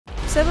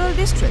Several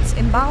districts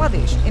in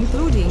Bangladesh,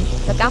 including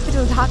the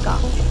capital Dhaka,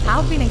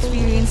 have been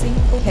experiencing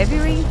heavy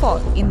rainfall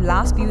in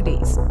last few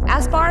days.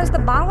 As far as the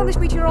Bangladesh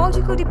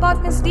Meteorological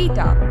Department's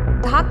data,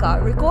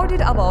 Dhaka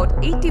recorded about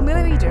 80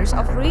 millimeters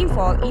of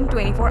rainfall in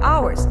 24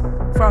 hours,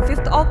 from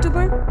 5th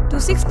October to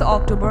 6th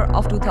October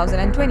of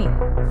 2020.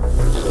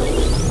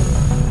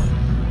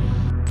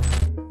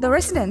 The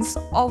residents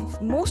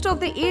of most of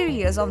the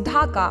areas of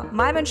Dhaka,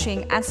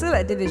 Mymensingh and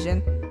Sylhet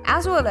division,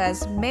 as well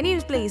as many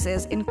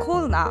places in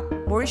Khulna,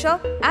 Borishal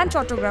and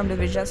Chattogram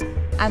divisions,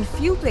 and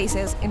few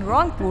places in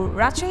Rangpur,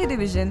 Rajshahi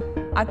division,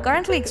 are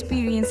currently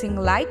experiencing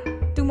light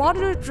to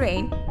moderate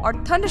rain or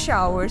thunder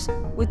showers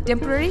with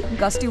temporary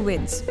gusty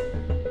winds.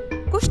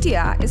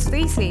 Kushtia is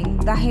facing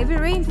the heavy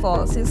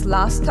rainfall since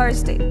last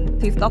Thursday,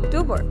 5th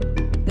October.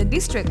 The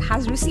district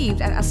has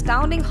received an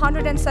astounding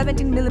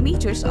 117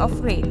 millimeters of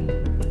rain,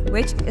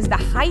 which is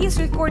the highest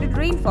recorded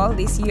rainfall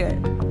this year.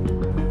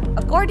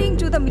 According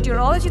to the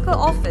Meteorological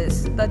Office,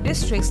 the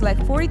districts like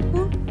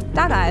Faridpur,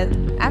 Tanail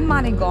and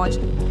Maneganj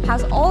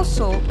has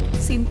also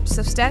seen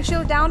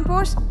substantial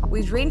downpours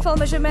with rainfall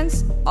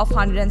measurements of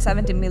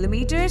 170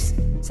 millimeters,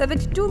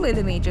 72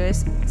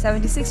 millimeters,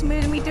 76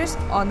 millimeters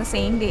on the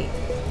same day.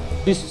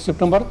 20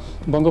 September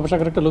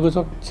বঙ্গোপসাগরে একটা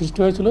লঘুচাপ সৃষ্টি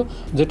হয়েছিল,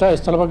 যেটা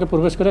স্থলভাগে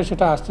প্রবেশ করে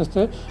সেটা আস্তে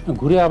আস্তে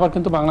ঘুরে আবার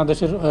কিন্তু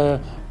বাংলাদেশের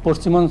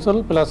পশ্চিমাঞ্চল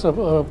প্লাস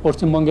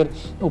পশ্চিমবঙ্গের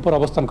উপর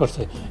অবস্থান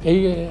করছে। এই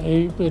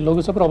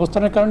লঘুচাপের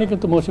অবস্থানের কারণে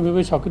কিন্তু মৌসুমী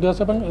বায়ু সক্রিয়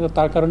আছে এবং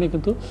তার কারণে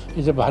কিন্তু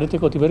এই যে ভারী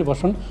থেকে অতি ভারী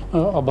বর্ষণ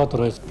অব্যাহত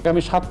রয়েছে।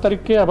 আগামী 7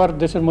 তারিখে আবার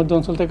দেশের মধ্য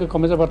অঞ্চল থেকে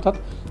কমে যাবে, অর্থাৎ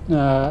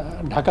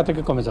ঢাকা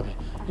থেকে কমে যাবে।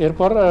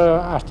 এরপর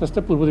আস্তে আস্তে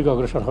পূর্ব দিকে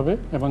অগ্রসর হবে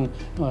এবং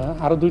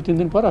আরও 2-3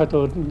 দিন পর হয়তো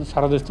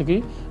সারা দেশ থেকেই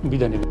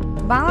বিদায় নেবে।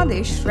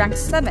 Bangladesh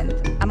ranks 7th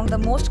among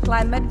the most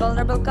climate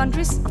vulnerable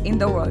countries in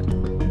the world.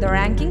 The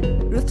ranking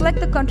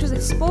reflects the country's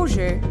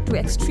exposure to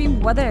extreme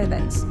weather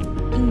events.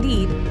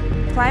 Indeed,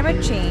 climate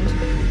change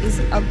is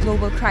a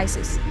global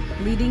crisis,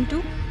 leading to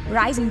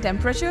rising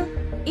temperature,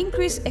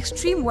 increased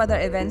extreme weather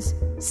events,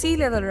 sea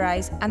level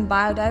rise, and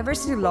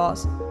biodiversity loss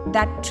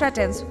that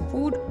threatens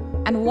food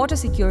and water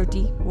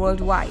security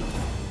worldwide.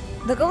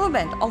 The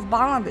government of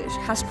Bangladesh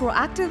has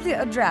proactively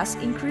addressed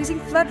increasing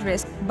flood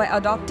risk by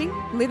adopting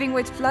living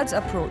with floods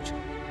approach,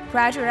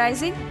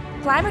 prioritizing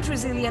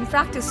climate-resilient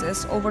practices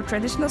over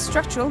traditional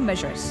structural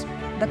measures.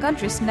 The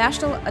country's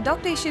National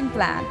Adaptation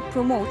Plan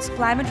promotes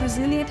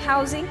climate-resilient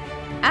housing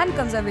and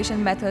conservation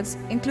methods,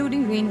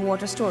 including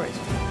rainwater storage.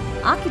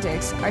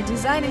 Architects are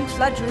designing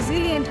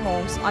flood-resilient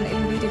homes on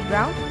elevated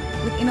ground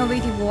with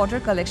innovative water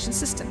collection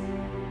system.